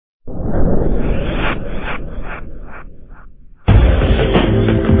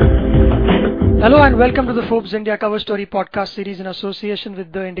Hello and welcome to the Forbes India Cover Story podcast series in association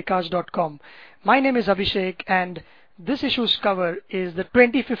with theindicast.com. My name is Abhishek and this issue's cover is the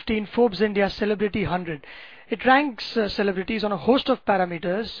 2015 Forbes India Celebrity 100. It ranks celebrities on a host of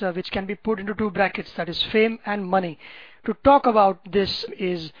parameters which can be put into two brackets, that is fame and money. To talk about this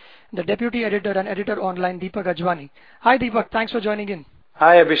is the Deputy Editor and Editor Online, Deepak Ajwani. Hi Deepak, thanks for joining in.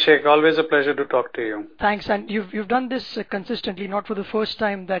 Hi Abhishek, always a pleasure to talk to you. Thanks, and you've done this consistently, not for the first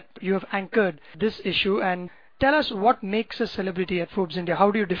time that you have anchored this issue. And tell us what makes a celebrity at Forbes India. How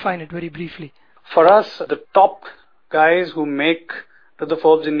do you define it very briefly? For us, the top guys who make to the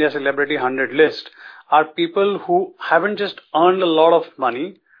Forbes India Celebrity 100 list are people who haven't just earned a lot of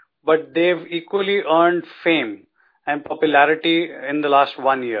money, but they've equally earned fame and popularity in the last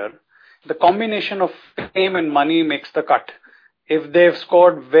 1 year. The combination of fame and money makes the cut. If they've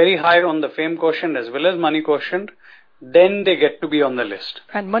scored very high on the fame quotient as well as money quotient, then they get to be on the list.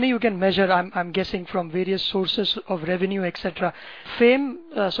 And money you can measure, I'm guessing, from various sources of revenue, etc. Fame,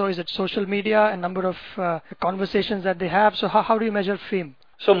 so is it social media and number of conversations that they have? So how do you measure fame?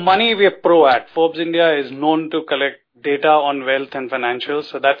 So money we are pro at. Forbes India is known to collect data on wealth and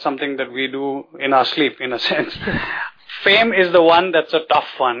financials. So that's something that we do in our sleep, in a sense. Fame is the one that's a tough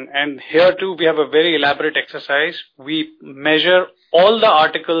one, and here too we have a very elaborate exercise. We measure all the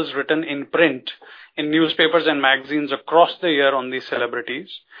articles written in print in newspapers and magazines across the year on these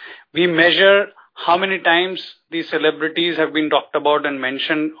celebrities. We measure how many times these celebrities have been talked about and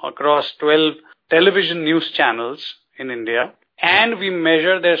mentioned across 12 television news channels in India. And we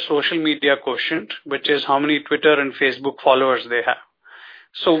measure their social media quotient, which is how many Twitter and Facebook followers they have.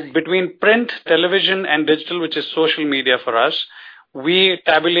 So between print, television and digital, which is social media for us, we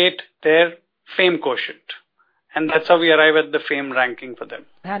tabulate their fame quotient. And that's how we arrive at the fame ranking for them.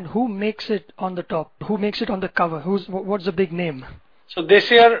 And who makes it on the top? Who makes it on the cover? What's the big name? So this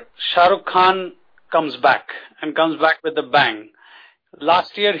year, Shah Rukh Khan comes back with a bang.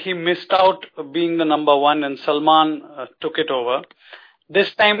 Last year, he missed out being the number one and Salman took it over.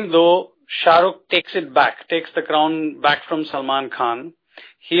 This time though, Shah Rukh takes the crown back from Salman Khan.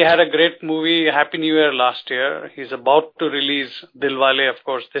 He had a great movie, Happy New Year, last year. He's about to release Dilwale, of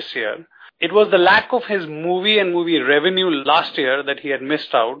course, this year. It was the lack of his movie and movie revenue last year that he had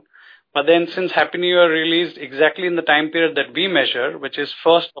missed out. But then since Happy New Year released exactly in the time period that we measure, which is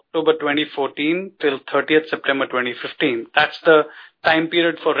 1st October 2014 till 30th September 2015, that's the time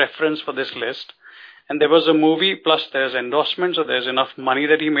period for reference for this list. And there was a movie, plus there's endorsement, so there's enough money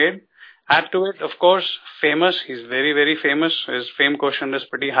that he made. Add to it, of course, famous. He's very, very famous. His fame quotient is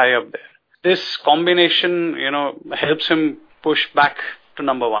pretty high up there. This combination, helps him push back to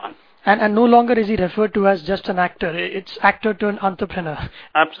number one. And no longer is he referred to as just an actor. It's actor turned entrepreneur.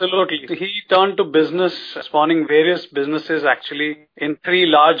 Absolutely. He turned to business, spawning various businesses actually in three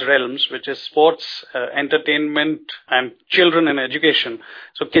large realms, which is sports, entertainment, and children and education.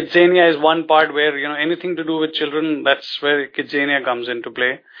 So Kidzania is one part where, anything to do with children, that's where Kidzania comes into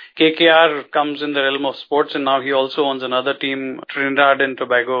play. KKR comes in the realm of sports, and now he also owns another team, Trinidad and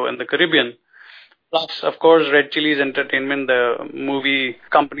Tobago in the Caribbean. Plus, of course, Red Chillies Entertainment, the movie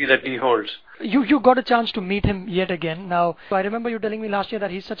company that he holds. You got a chance to meet him yet again. Now, I remember you telling me last year that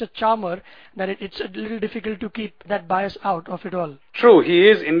he's such a charmer that it's a little difficult to keep that bias out of it all. True, he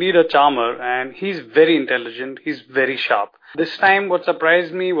is indeed a charmer and he's very intelligent, he's very sharp. This time what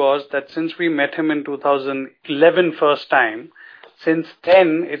surprised me was that since we met him in 2011 first time, since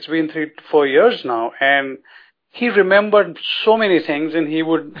then it's been 3 to 4 years now, and he remembered so many things, and he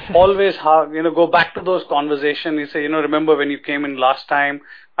would always go back to those conversations. He say, remember when you came in last time,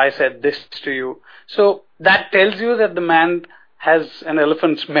 I said this to you. So that tells you that the man has an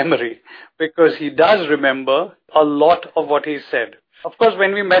elephant's memory, because he does remember a lot of what he said. Of course,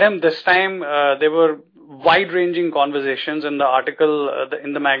 when we met him this time, there were wide-ranging conversations, and the article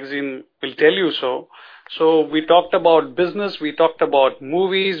in the magazine will tell you so. So we talked about business, we talked about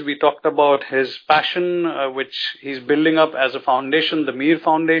movies, we talked about his passion, which he's building up as a foundation, the Mir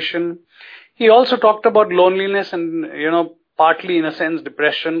Foundation. He also talked about loneliness and, partly in a sense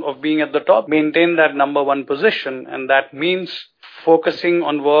depression of being at the top, maintain that number one position. And that means focusing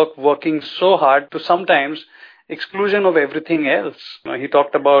on work, working so hard to sometimes exclusion of everything else. He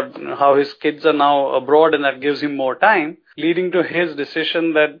talked about how his kids are now abroad and that gives him more time, leading to his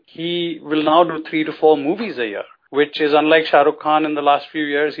decision that he will now do 3 to 4 movies a year, which is unlike Shah Rukh Khan in the last few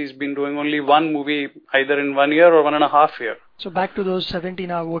years. He's been doing only one movie either in 1 year or 1.5 years. So back to those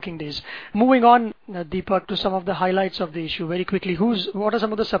 17-hour working days. Moving on, Deepak, to some of the highlights of the issue very quickly. What are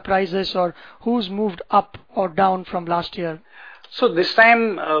some of the surprises, or who's moved up or down from last year? So this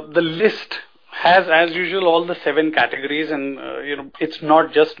time the list has, as usual, all the 7 categories, and it's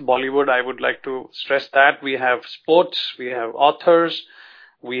not just Bollywood. I would like to stress that we have sports, we have authors,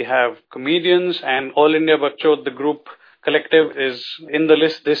 we have comedians, and All India Bachcho, the group collective, is in the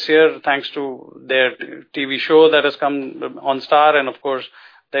list this year thanks to their TV show that has come on Star, and of course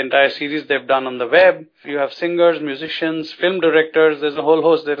the entire series they've done on the web. You have singers, musicians, film directors. There's a whole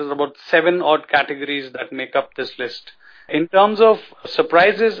host. There is about 7 odd categories that make up this list. In terms of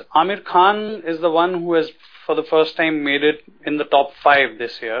surprises, Amir Khan is the one who has, for the first time, made it in the top 5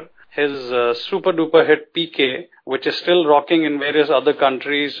 this year. His super duper hit PK, which is still rocking in various other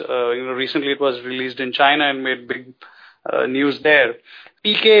countries. Recently it was released in China and made big news there.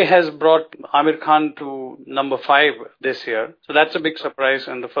 PK has brought Amir Khan to number 5 this year. So that's a big surprise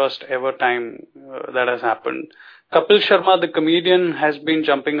and the first ever time that has happened. Kapil Sharma, the comedian, has been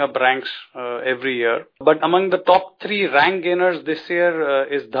jumping up ranks every year. But among the top 3 rank gainers this year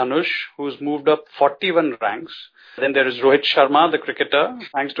is Dhanush, who's moved up 41 ranks. Then there is Rohit Sharma, the cricketer,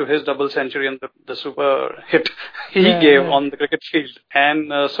 thanks to his double century and the super hit he gave on the cricket field.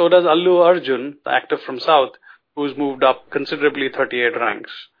 And so does Allu Arjun, the actor from South, who's moved up considerably 38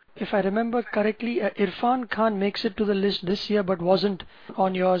 ranks. If I remember correctly, Irfan Khan makes it to the list this year but wasn't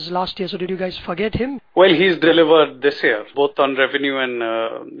on yours last year. So did you guys forget him? Well, he's delivered this year, both on revenue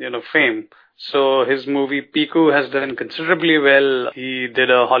and fame. So his movie Piku has done considerably well. He did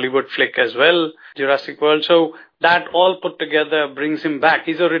a Hollywood flick as well, Jurassic World. So that all put together brings him back.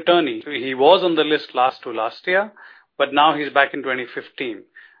 He's a returnee. He was on the list last year, but now he's back in 2015.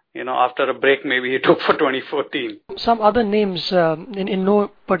 After a break maybe he took for 2014. Some other names, in no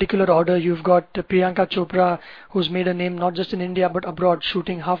particular order. You've got Priyanka Chopra, who's made a name not just in India but abroad,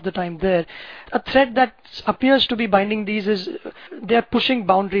 shooting half the time there. A thread that appears to be binding these is they're pushing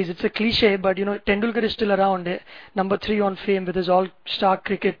boundaries. It's a cliche, but Tendulkar is still around, number 3 on Fame with his all-star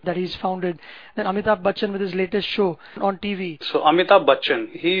cricket that he's founded. Then Amitabh Bachchan with his latest show on TV. So Amitabh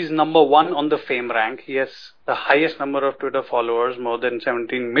Bachchan, he's number 1 on the Fame rank. He has the highest number of Twitter followers, more than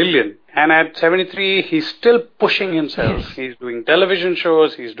 17 million. And at 73, he's still pushing himself. Yes. He's doing television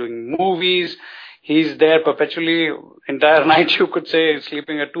shows, he's doing movies. He's there perpetually, entire night you could say,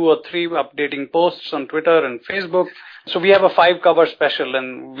 sleeping at 2 or 3, updating posts on Twitter and Facebook. So we have a 5-cover special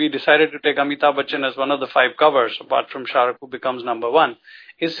and we decided to take Amitabh Bachchan as one of the 5 covers, apart from Shah Rukh, who becomes number 1.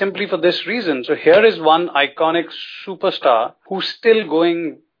 Is simply for this reason. So here is one iconic superstar who's still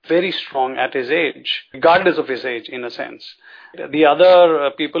going very strong at his age, regardless of his age in a sense. The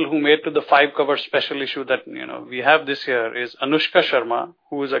other people who made to the 5-cover special issue that we have this year is Anushka Sharma,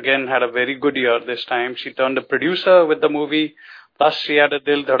 who's again had a very good year this time. She turned a producer with the movie, plus she had a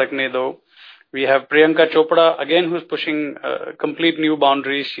Dil Dhadakne Do. We have Priyanka Chopra, again, who's pushing complete new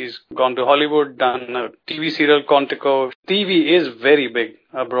boundaries. She's gone to Hollywood, done a TV serial, Quantico. TV is very big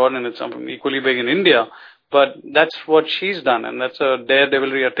abroad and it's equally big in India. But that's what she's done, and that's a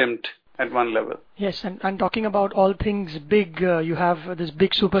daredevilry attempt at one level. Yes, and talking about all things big, you have this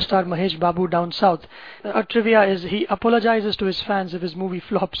big superstar Mahesh Babu down south. A trivia is he apologizes to his fans if his movie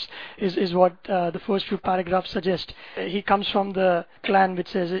flops, is what the first few paragraphs suggest. He comes from the clan which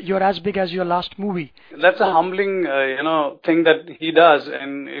says, you're as big as your last movie. That's a humbling, thing that he does.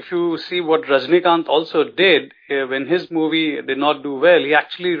 And if you see what Rajnikant also did, when his movie did not do well, he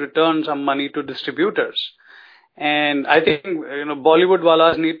actually returned some money to distributors. And I think, Bollywood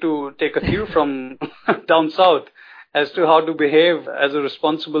walas need to take a cue from down south as to how to behave as a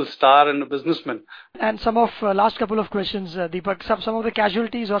responsible star and a businessman. And some of, last couple of questions, Deepak, some of the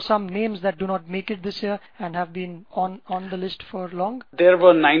casualties or some names that do not make it this year and have been on the list for long? There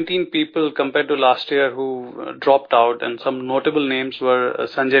were 19 people compared to last year who dropped out, and some notable names were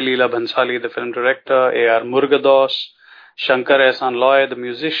Sanjay Leela Bhansali, the film director, A.R. Murugadoss, Shankar Ehsan Loy, the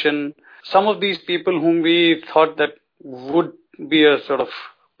musician. Some of these people whom we thought that would be a sort of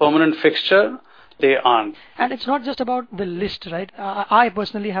permanent fixture, they aren't. And it's not just about the list, right? I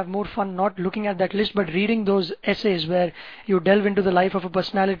personally have more fun not looking at that list, but reading those essays where you delve into the life of a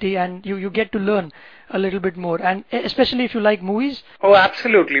personality and you get to learn a little bit more. And especially if you like movies. Oh,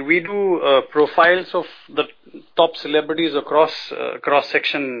 absolutely. We do profiles of the top celebrities across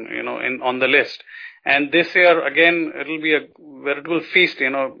section, on the list. And this year, again, it'll be a veritable feast,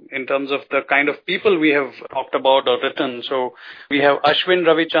 in terms of the kind of people we have talked about or written. So we have Ashwin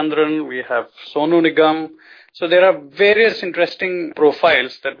Ravichandran, we have Sonu Nigam. So there are various interesting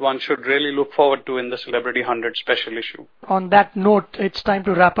profiles that one should really look forward to in the Celebrity 100 special issue. On that note, it's time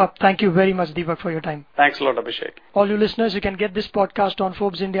to wrap up. Thank you very much, Deepak, for your time. Thanks a lot, Abhishek. All you listeners, you can get this podcast on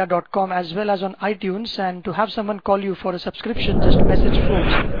ForbesIndia.com as well as on iTunes. And to have someone call you for a subscription, just message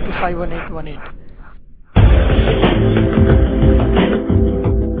Forbes to 51818.